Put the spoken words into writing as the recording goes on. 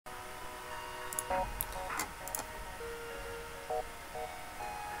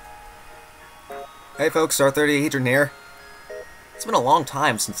Hey folks, R30hedron here. It's been a long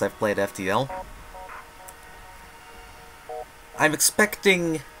time since I've played FTL. I'm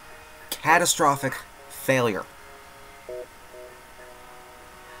expecting catastrophic failure.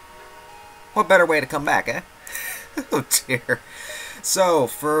 What better way to come back, eh? Oh dear. So,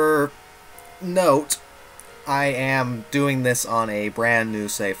 for note, I am doing this on a brand new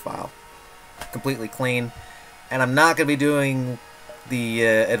save file. Completely clean. And I'm not going to be doing the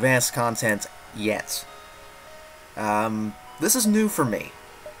advanced content yet. This is new for me.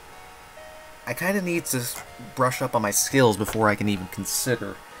 I kind of need to brush up on my skills before I can even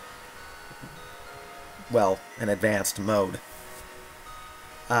consider, well, an advanced mode.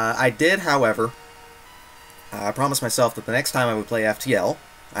 I did, however, I promised myself that the next time I would play FTL,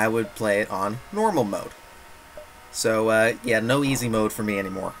 I would play it on normal mode. So, yeah, no easy mode for me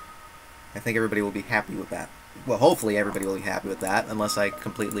anymore. I think everybody will be happy with that. Well, hopefully everybody will be happy with that, unless I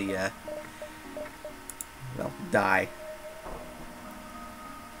completely, well, die.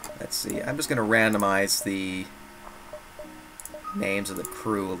 Let's see, I'm just going to randomize the names of the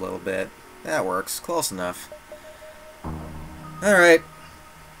crew a little bit. That works, close enough. Alright.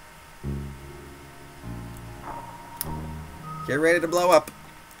 Get ready to blow up.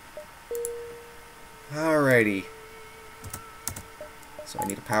 Alrighty. So I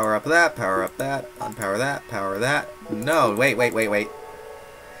need to power up that, unpower that, power that. No, wait.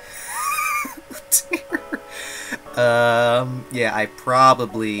 Yeah, I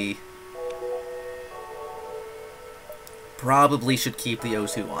probably should keep the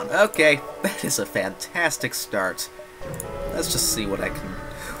O2 on. Okay, that is a fantastic start. Let's just see what I can,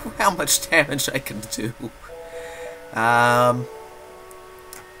 how much damage I can do.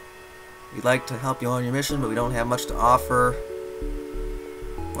 We'd like to help you on your mission, but we don't have much to offer.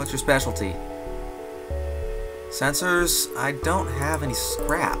 What's your specialty? Sensors? I don't have any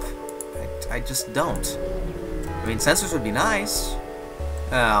scrap. I just don't. I mean, sensors would be nice.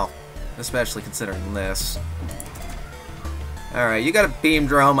 Oh, especially considering this. Alright, you got a beam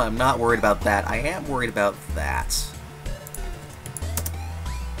drum. I'm not worried about that. I am worried about that.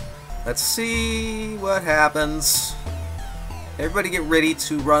 Let's see what happens. Everybody get ready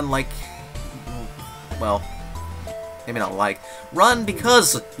to run like... well, maybe not like. Run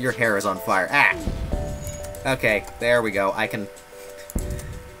because your hair is on fire. Ah! Okay, there we go. I can...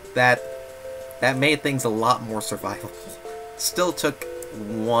 That made things a lot more survivable. Still took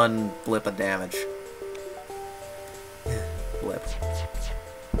one blip of damage. Blip.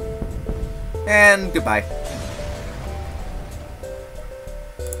 And goodbye.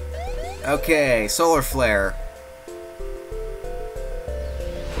 Okay, solar flare.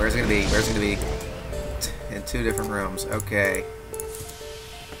 Where's it gonna be? Where's it gonna be? In 2 different rooms. Okay.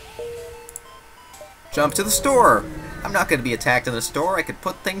 Jump to the store! I'm not gonna be attacked in the store. I could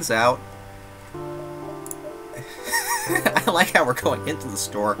put things out. I like how we're going into the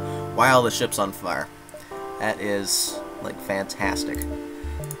store while the ship's on fire. That is, like, fantastic.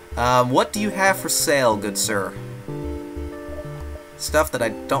 What do you have for sale, good sir? Stuff that I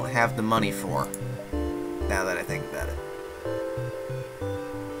don't have the money for, now that I think about it.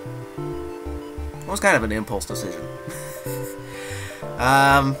 It was kind of an impulse decision.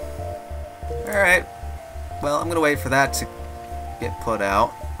 Alright. Well, I'm gonna wait for that to get put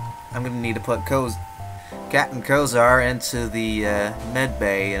out. I'm gonna need to put Captain Kozar into the med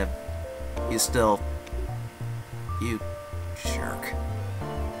bay, and he's still... You jerk.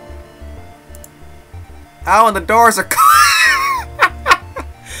 Oh, and the doors are...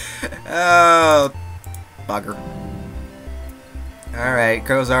 Oh, bugger. Alright,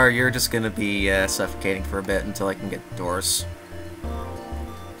 Kozar, you're just gonna be suffocating for a bit until I can get the doors.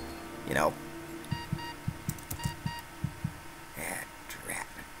 You know. Drat.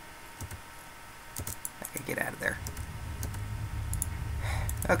 I can get out of there.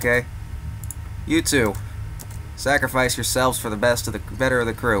 Okay. You two. Sacrifice yourselves for the better of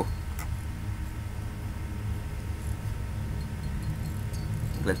the crew.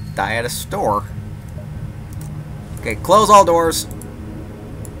 I'm gonna die at a store. Okay, close all doors.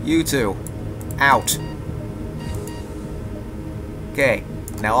 You two. Out. Okay,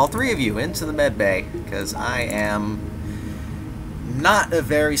 now all 3 of you into the med bay, because I am not a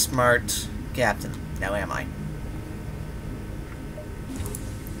very smart captain. Now am I?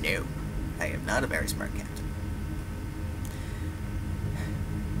 No. I am not a very smart captain.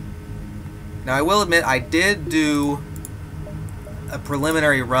 Now I will admit I did do a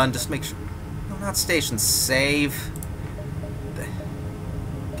preliminary run, just make sure... No, not station, save.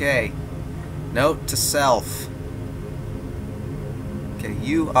 Okay. Note to self. Okay,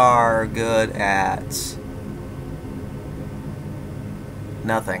 You are good at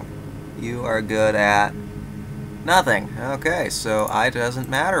nothing. You are good at nothing. Okay, so it doesn't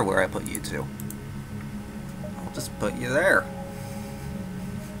matter where I put you two. I'll just put you there.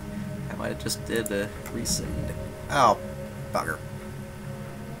 I might have just did a resend. Oh, bugger.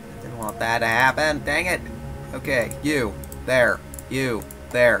 Didn't want that to happen. Dang it. Okay, you. There. You.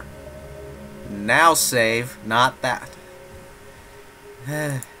 There. Now save, not that.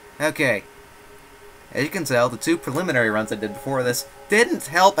 Okay. As you can tell, the 2 preliminary runs I did before this didn't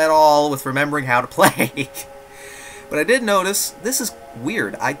help at all with remembering how to play. But I did notice, this is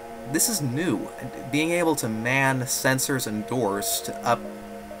weird. This is new. Being able to man sensors and doors to up...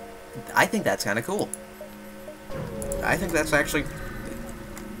 I think that's kind of cool. I think that's actually...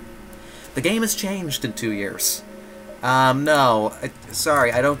 The game has changed in 2 years. No.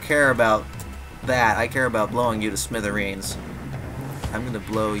 Sorry, I don't care about that. I care about blowing you to smithereens. I'm gonna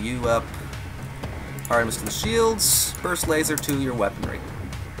blow you up. Artemis to the shields. Burst laser to your weaponry.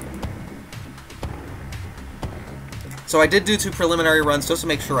 So I did do 2 preliminary runs just to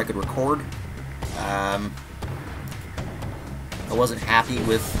make sure I could record. I wasn't happy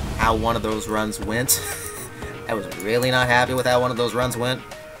with how one of those runs went. I was really not happy with how one of those runs went.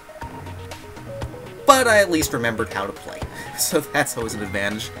 But I at least remembered how to play. So that's always an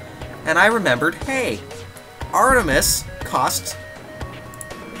advantage. And I remembered, hey, Artemis costs...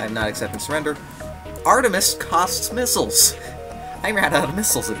 I'm not accepting surrender. Artemis costs missiles. I ran out of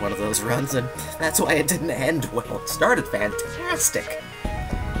missiles in one of those runs, and that's why it didn't end well. It started fantastic.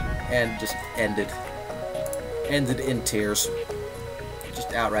 And just ended. Ended in tears.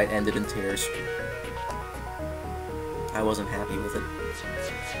 Just outright ended in tears. I wasn't happy with it.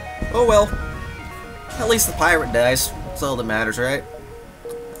 Oh well. At least the pirate dies. That's all that matters, right?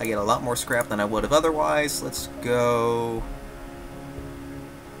 I get a lot more scrap than I would have otherwise. Let's go...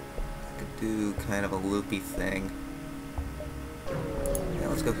 I could do kind of a loopy thing. Yeah,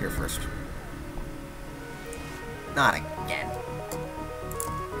 let's go here first. Not again.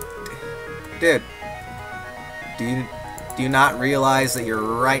 Dude. Do you not realize that you're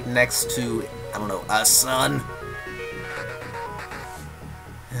right next to, I don't know, a sun?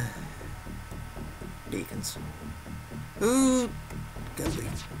 Beacons. Ooh,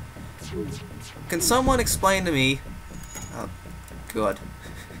 can someone explain to me? Oh, good.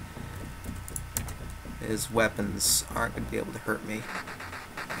 His weapons aren't going to be able to hurt me.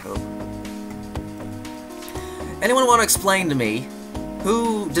 I hope. Anyone want to explain to me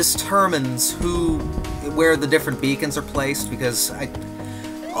who determines where the different beacons are placed? Because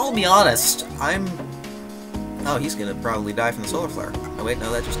I'll be honest, oh, he's going to probably die from the solar flare. Oh wait,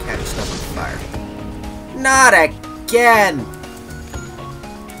 no, that just catches stuff on fire. Not again!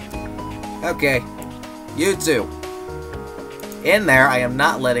 Okay. You two. In there, I am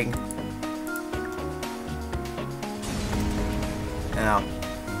not letting... Oh.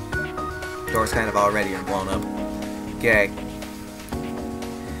 Door's kind of already blown up. Okay.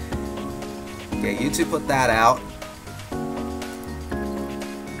 Okay, you two put that out.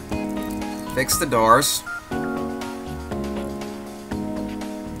 Fix the doors.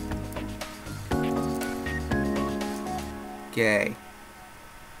 Okay.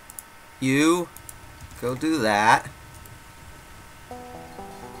 You go do that.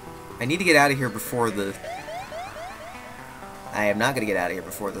 I need to get out of here before the... I am not going to get out of here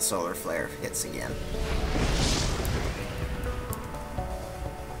before the solar flare hits again.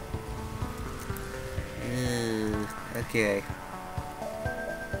 Okay.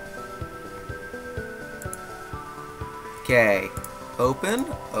 Okay. Open,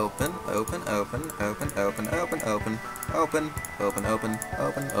 open, open, open, open, open, open, open, open, open, open, open, open,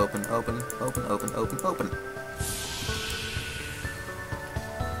 open, open, open, open, open.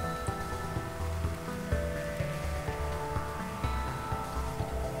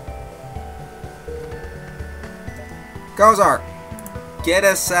 Gozar! Get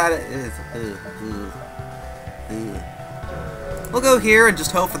us out of... We'll go here and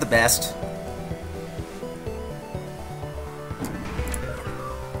just hope for the best.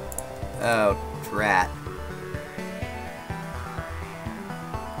 Oh, drat.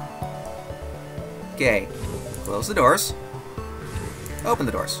 Okay. Close the doors. Open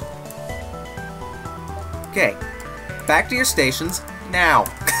the doors. Okay. Back to your stations, now.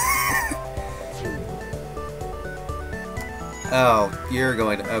 Oh, you're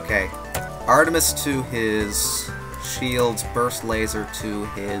going to... Okay. Artemis to his shields, burst laser to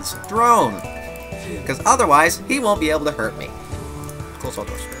his drone. Because otherwise, he won't be able to hurt me. Close all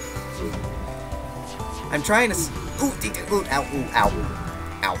doors. I'm trying to... Ooh, ooh, ow, ooh, ow.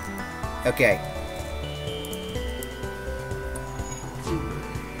 Ow. Okay.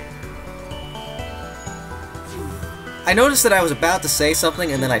 I noticed that I was about to say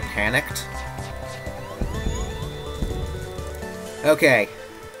something and then I panicked. Okay.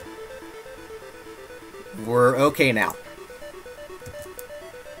 We're okay now.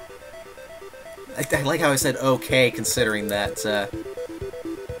 I like how I said okay, considering that,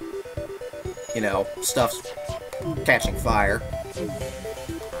 you know, stuff's catching fire.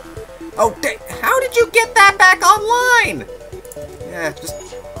 Oh, how did you get that back online? Yeah,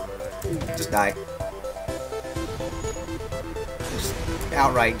 just die. Just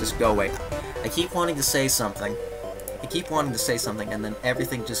outright, just go away. I keep wanting to say something. And then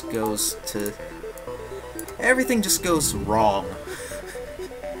everything just goes wrong.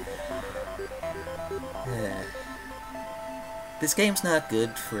 This game's not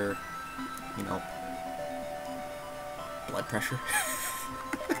good for, you know, blood pressure.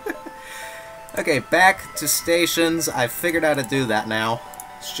 Okay, back to stations. I've figured out how to do that now.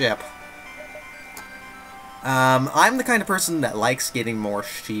 Ship. I'm the kind of person that likes getting more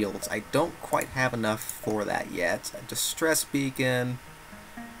shields. I don't quite have enough for that yet. A distress beacon.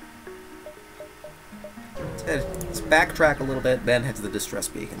 Let's backtrack a little bit, then head to the distress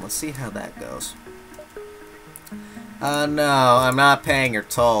beacon. Let's see how that goes. No, I'm not paying your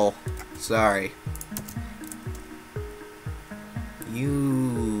toll. Sorry.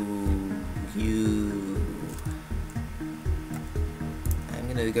 I'm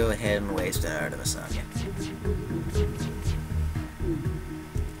gonna go ahead and waste an Artemis on you.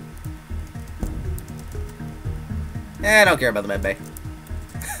 I don't care about the medbay.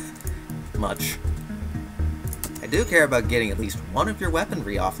 Much. I do care about getting at least one of your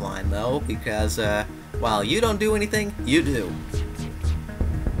weaponry offline, though, because, while you don't do anything, you do.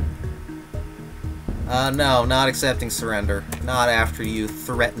 No, not accepting surrender. Not after you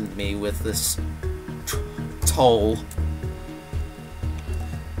threatened me with this toll.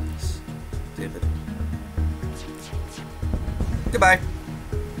 Stupid. Goodbye.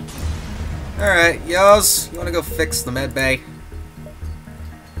 Alright, Yos, you wanna go fix the medbay?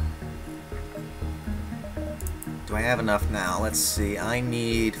 Do I have enough now? Let's see, I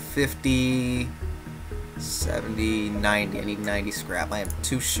need 50... 70, 90. I need 90 scrap. I am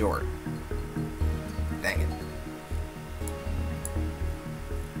too short. Dang it.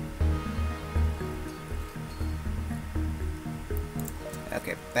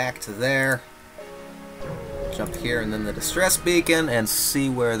 Okay, back to there. Jump here and then the distress beacon and see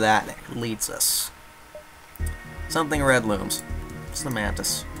where that leads us. Something red looms. It's the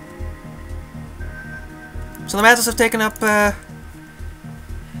Mantis. So the Mantis have taken up,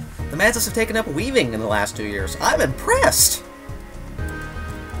 weaving in the last 2 years. I'm impressed!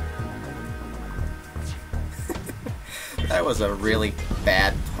 That was a really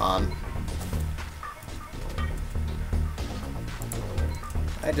bad pun.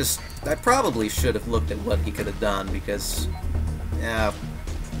 I probably should have looked at what he could have done, because, yeah,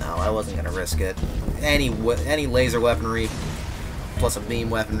 no, I wasn't gonna risk it. Any laser weaponry plus a beam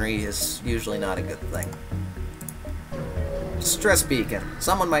weaponry is usually not a good thing. Distress beacon.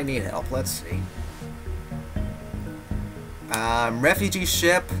 Someone might need help. Let's see. Refugee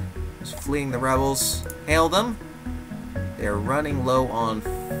ship is fleeing the rebels. Hail them. They're running low on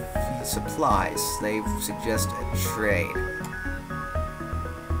supplies. They suggest a trade.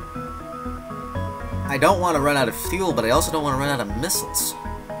 I don't want to run out of fuel, but I also don't want to run out of missiles.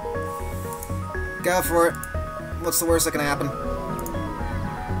 Go for it. What's the worst that can happen?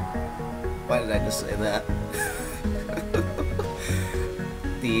 Why did I just say that?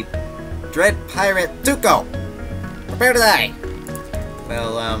 The Dread Pirate Tuco! Prepare to die!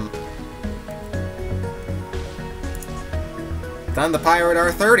 Well, I'm the Pirate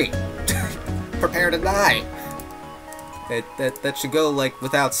R30! Prepare to die! That should go, like,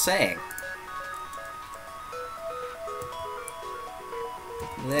 without saying.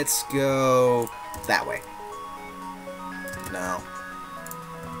 Let's go that way. No.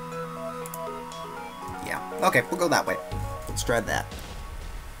 Yeah. Okay, we'll go that way. Let's try that.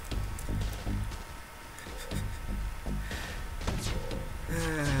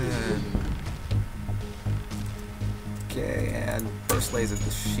 Okay, and first laser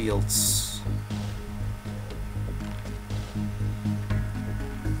the shields.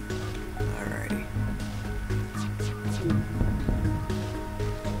 Alrighty.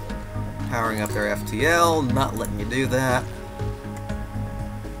 Powering up their FTL, not letting you do that.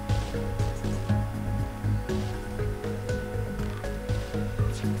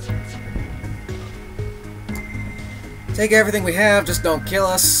 Take everything we have, just don't kill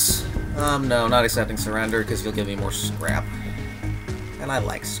us. No, not accepting surrender, because you'll give me more scrap. And I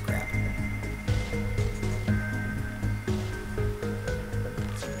like scrap.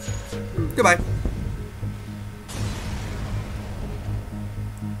 Goodbye.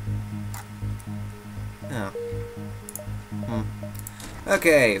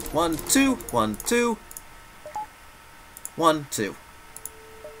 Okay, 1, 2, 1, 2. 1, 2.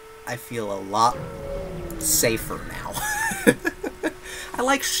 I feel a lot safer now. I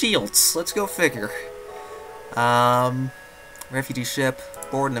like shields. Let's go figure. Refugee ship.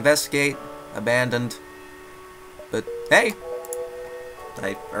 Board and investigate. Abandoned. But, hey!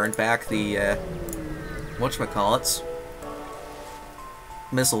 I earned back the, whatchamacallits.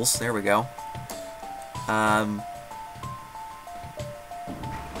 Missiles. There we go.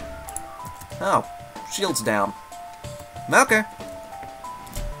 Oh. Shield's down. Okay.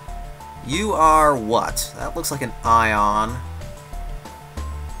 You are what? That looks like an ion.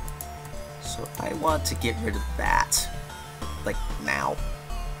 So I want to get rid of that. Like, now.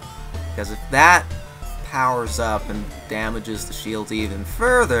 Because if that powers up and damages the shield even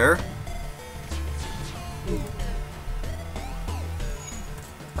further...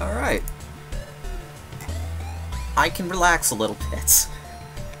 Alright. I can relax a little bit.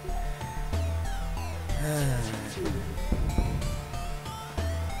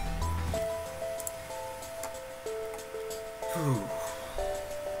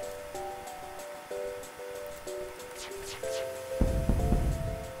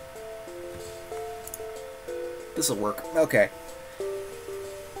 This'll work. Okay.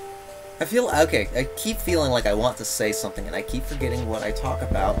 I keep feeling like I want to say something, and I keep forgetting what I talk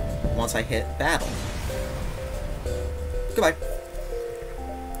about once I hit battle. Goodbye.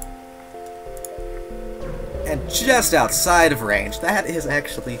 And just outside of range. That is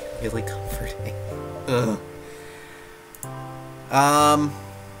actually really comforting. Ugh.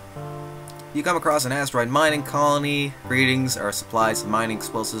 You come across an asteroid mining colony. Greetings, our supplies of mining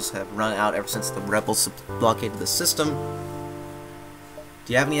explosives have run out ever since the rebels blockaded the system.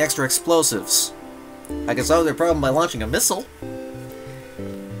 Do you have any extra explosives? I can solve their problem by launching a missile.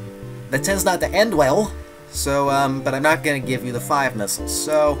 That tends not to end well, so, but I'm not gonna give you the 5 missiles,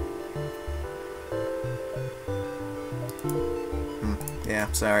 so... Yeah,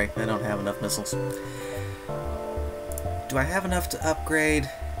 sorry, I don't have enough missiles. Do I have enough to upgrade?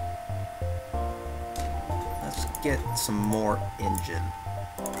 Let's get some more engine.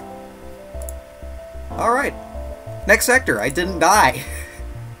 Alright. Next sector, I didn't die.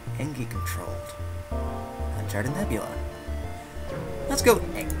 Engi controlled. Uncharted Nebula. Let's go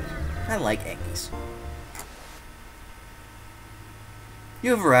Engi. I like Engis.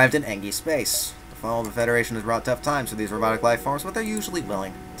 You have arrived in Engi space. The fall of the Federation has brought tough times for these robotic life forms, but they're usually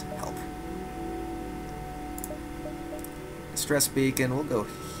willing to help. Distress beacon, we'll go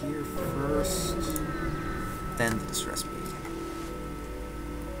here first, then the distress beacon.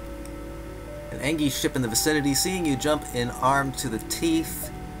 An Engi ship in the vicinity, seeing you jump in armed to the teeth.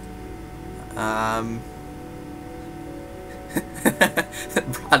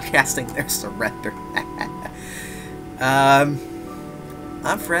 Broadcasting their surrender.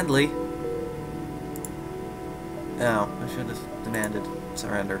 I'm friendly. Oh, I should have demanded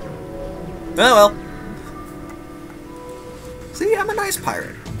surrender. Oh well. See, I'm a nice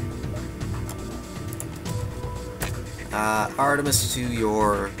pirate. Artemis to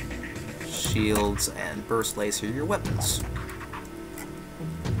your shields and burst laser your weapons.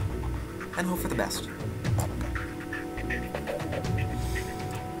 And hope for the best.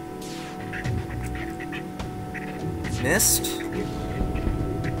 Missed.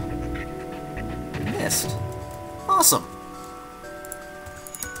 Missed. Awesome.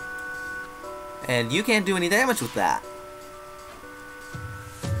 And you can't do any damage with that.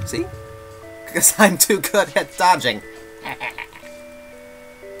 See? Because I'm too good at dodging.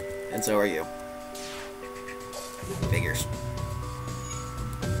 And so are you. Figures.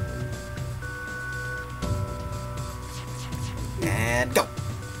 And go!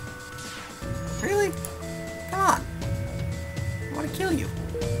 Really? Come on. I want to kill you.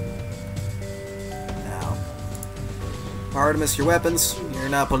 No. Artemis, your weapons. You're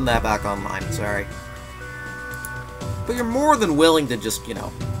not putting that back online. Sorry. But you're more than willing to just, you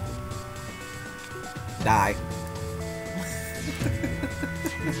know, die.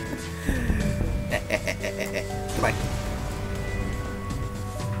 Goodbye.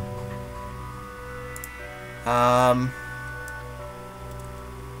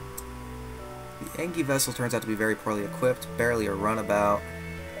 The Engi vessel turns out to be very poorly equipped, barely a runabout.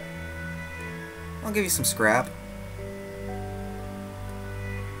 I'll give you some scrap.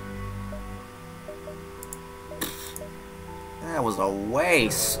 That was a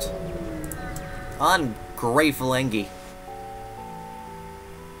waste. Ungrateful Engi.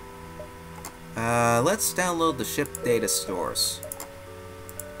 Let's download the ship data stores.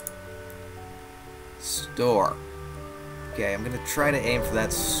 Store. Okay, I'm gonna try to aim for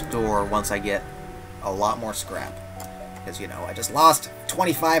that store once I get a lot more scrap. Because, you know, I just lost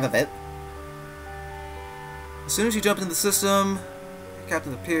 25 of it. As soon as you jump into the system,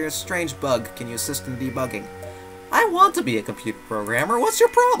 Captain appears. Strange bug. Can you assist in debugging? I want to be a computer programmer. What's your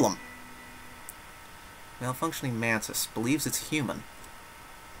problem? Malfunctioning Mantis. Believes it's human.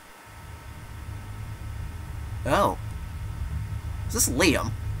 Oh. Is this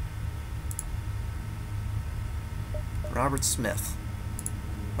Liam? Robert Smith.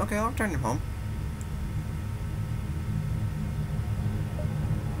 Okay, I'll return him home.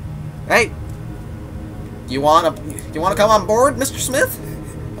 Hey! You wanna come on board, Mr. Smith?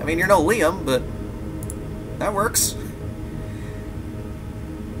 I mean, you're no Liam, but that works.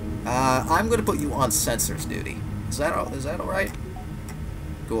 I'm gonna put you on sensors duty. Is that alright?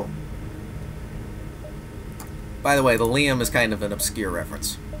 Cool. By the way, the Liam is kind of an obscure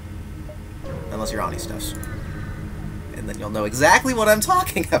reference. Unless you're on these stuffs. And then you'll know exactly what I'm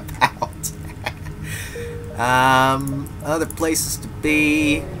talking about. Other places to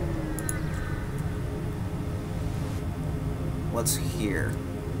be. What's here?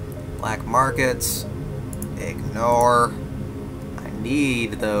 Black markets. Ignore. I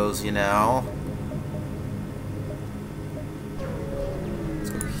need those, you know. Let's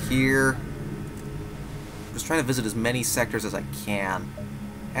go here. I'm just trying to visit as many sectors as I can.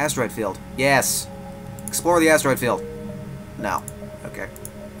 Asteroid field. Yes. Explore the asteroid field. No. Okay.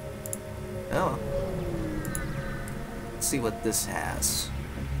 Oh. Let's see what this has.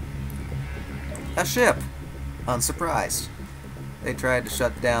 A ship. Unsurprised. They tried to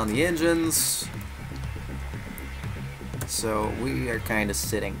shut down the engines. So we are kind of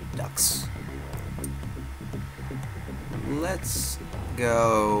sitting ducks. Let's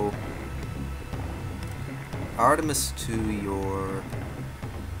go Artemis to your...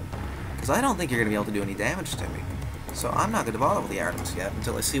 Because I don't think you're going to be able to do any damage to me. So I'm not going to bother with the Artemis yet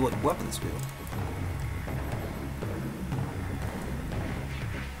until I see what weapons do.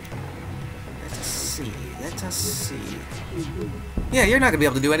 Let us see. Yeah, you're not going to be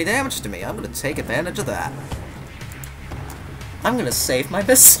able to do any damage to me. I'm going to take advantage of that. I'm going to save my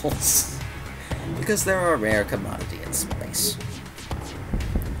missiles. Because they're a rare commodity in space.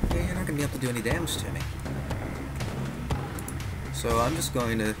 Yeah, you're not going to be able to do any damage to me. So I'm just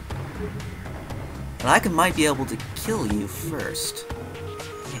going to... And I might be able to kill you first.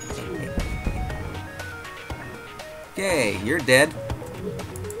 Okay, you're dead.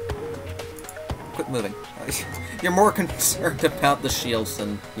 Quit moving. You're more concerned about the shields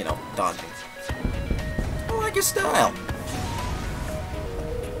than, you know, dodging. I like your style.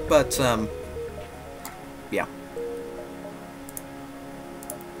 But, yeah.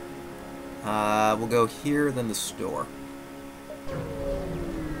 We'll go here, then the store.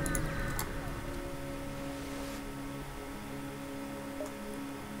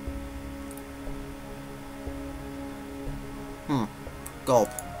 Gulp.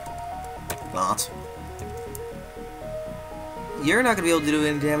 Not. You're not going to be able to do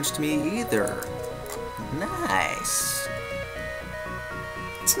any damage to me either. Nice.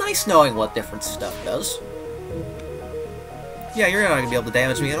 It's nice knowing what different stuff does. Yeah, you're not going to be able to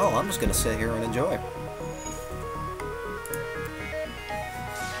damage me at all. I'm just going to sit here and enjoy.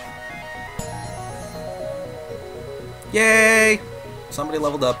 Yay! Somebody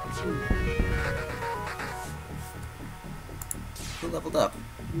leveled up. Who leveled up?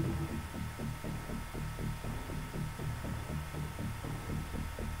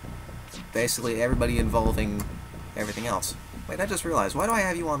 Basically everybody involving everything else. Wait, I just realized, why do I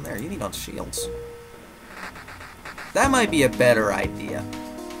have you on there? You need on shields. That might be a better idea.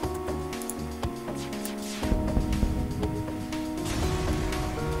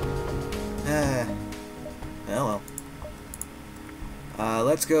 Oh well.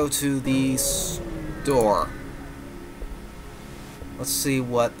 Let's go to the store. Let's see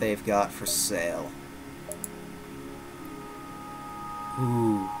what they've got for sale.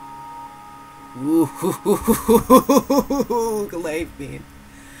 Ooh. Ooh, glaive beam.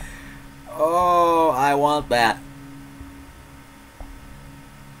 Oh, I want that.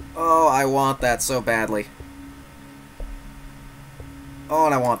 Oh, I want that so badly. Oh,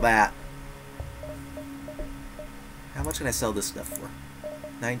 and I want that. How much can I sell this stuff for?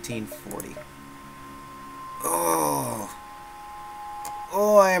 1940. Oh.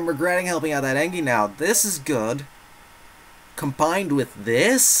 Oh, I am regretting helping out that Engie now. This is good. Combined with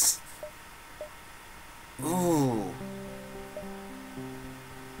this? Ooh.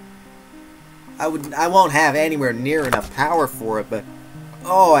 I won't have anywhere near enough power for it, but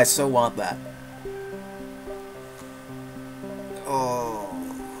oh, I so want that. Oh.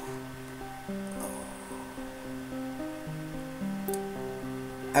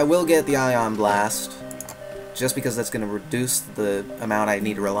 I will get the Ion Blast, just because that's going to reduce the amount I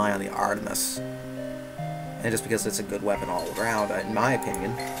need to rely on the Artemis. And just because it's a good weapon all around, in my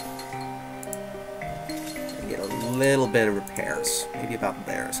opinion. I get a little bit of repairs. Maybe about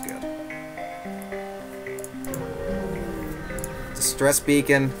there is good. Distress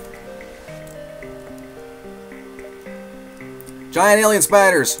beacon. Giant alien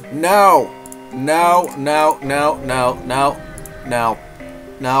spiders! No! No, no, no, no, no, no,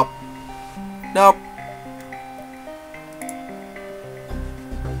 no, nope.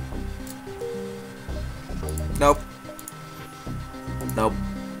 Nope. Nope.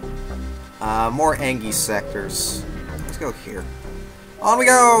 More Angie sectors. Let's go here. On we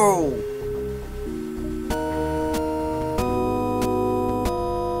go!